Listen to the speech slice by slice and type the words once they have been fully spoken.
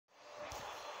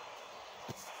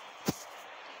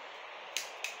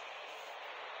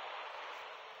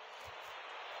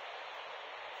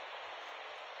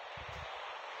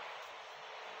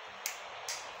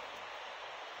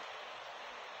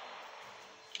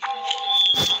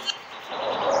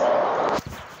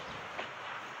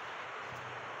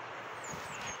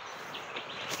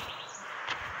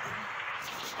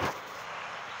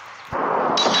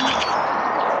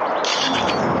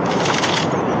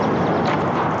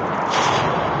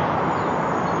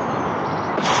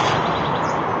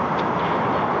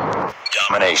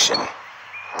Domination.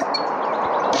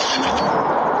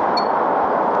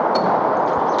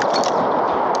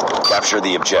 Capture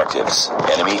the objectives.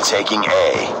 Enemy taking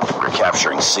A. We're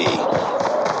capturing C.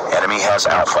 Enemy has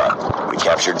Alpha. We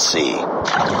captured C.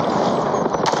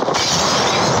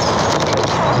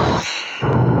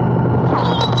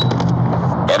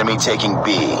 Enemy taking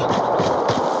B.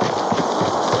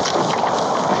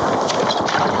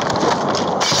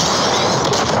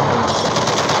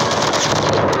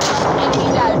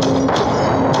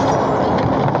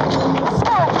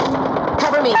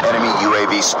 Cover me. Enemy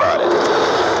UAV spotted.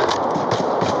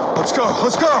 Let's go,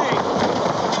 let's go!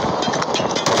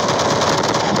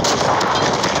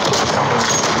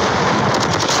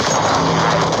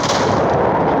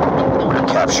 We're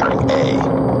capturing A.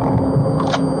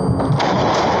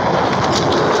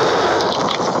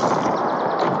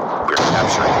 We're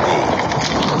capturing B.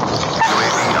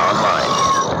 UAV online.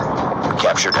 We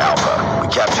captured Alpha. We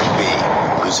captured B.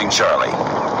 Losing Charlie.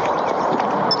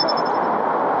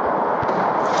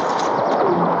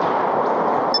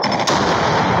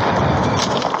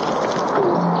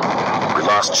 We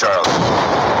lost Charlie.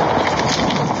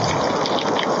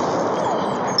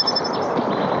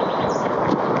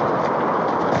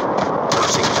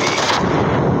 Losing B.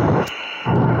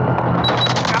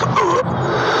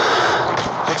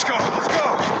 Let's go, let's go!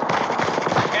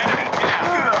 Enemy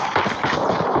down.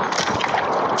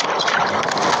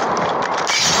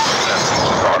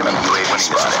 Enemy UAV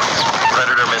spotted.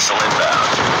 Predator missile inbound.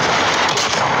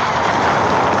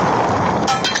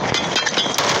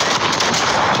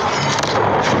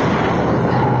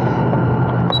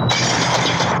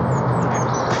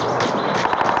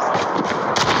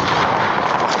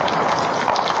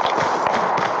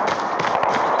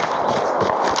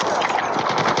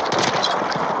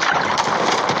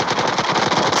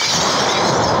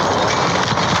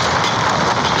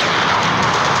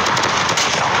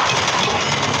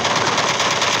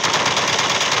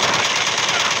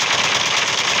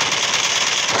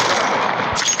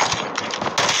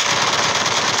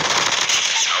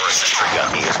 Our sentry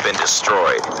gun has been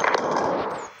destroyed.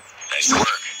 Nice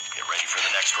work. Get ready for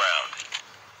the next round.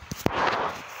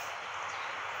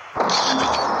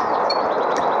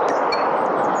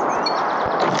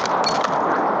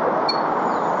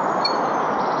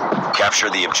 Capture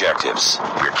the objectives.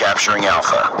 We're capturing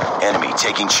Alpha. Enemy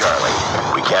taking Charlie.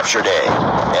 We captured A.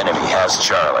 Enemy has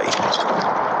Charlie.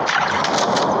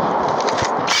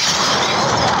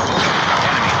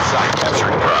 Enemy inside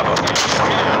capturing Bravo.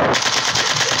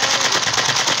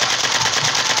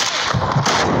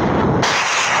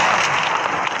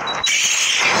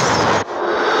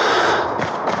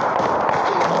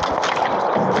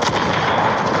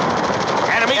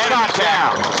 Enemy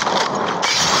contact.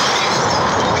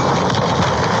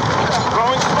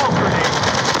 Throwing smoke grenade.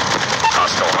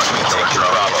 Hostile enemy taking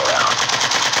Bravo down.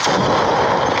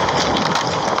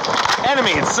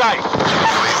 Enemy in sight.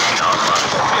 UAV online.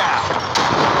 Down.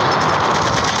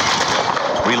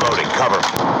 Reloading. Cover me.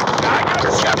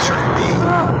 We're capturing B.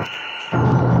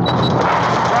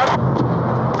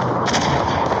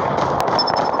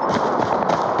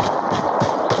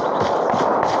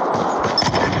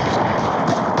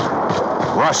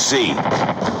 Rush C.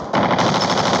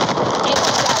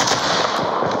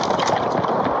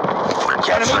 We're Enemy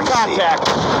capturing C. contact.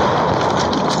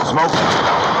 Smoke.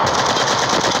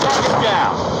 Target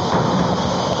down.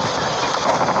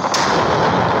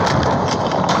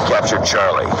 Captured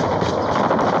Charlie.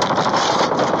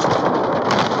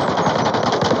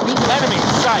 Enemy in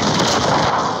sight.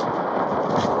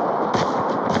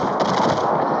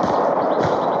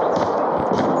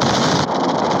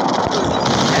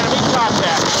 Enemy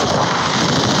contact.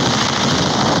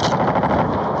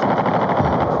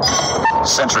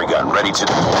 Sentry gun ready to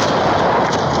deploy.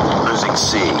 Losing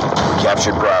C. We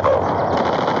captured Bravo.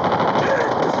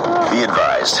 Be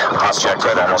advised, hostile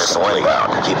predator missile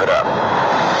inbound. Keep it up.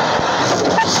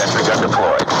 Sentry gun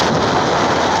deployed.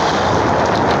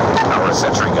 Our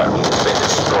sentry gun has been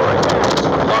destroyed.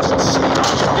 Lost C.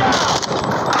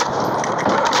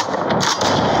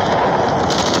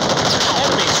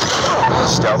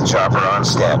 Stealth chopper on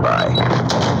standby.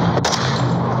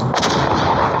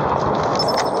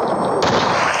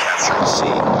 Capturing C.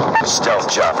 Stealth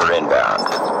chopper inbound.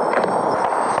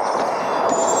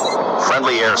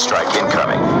 Friendly airstrike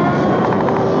incoming.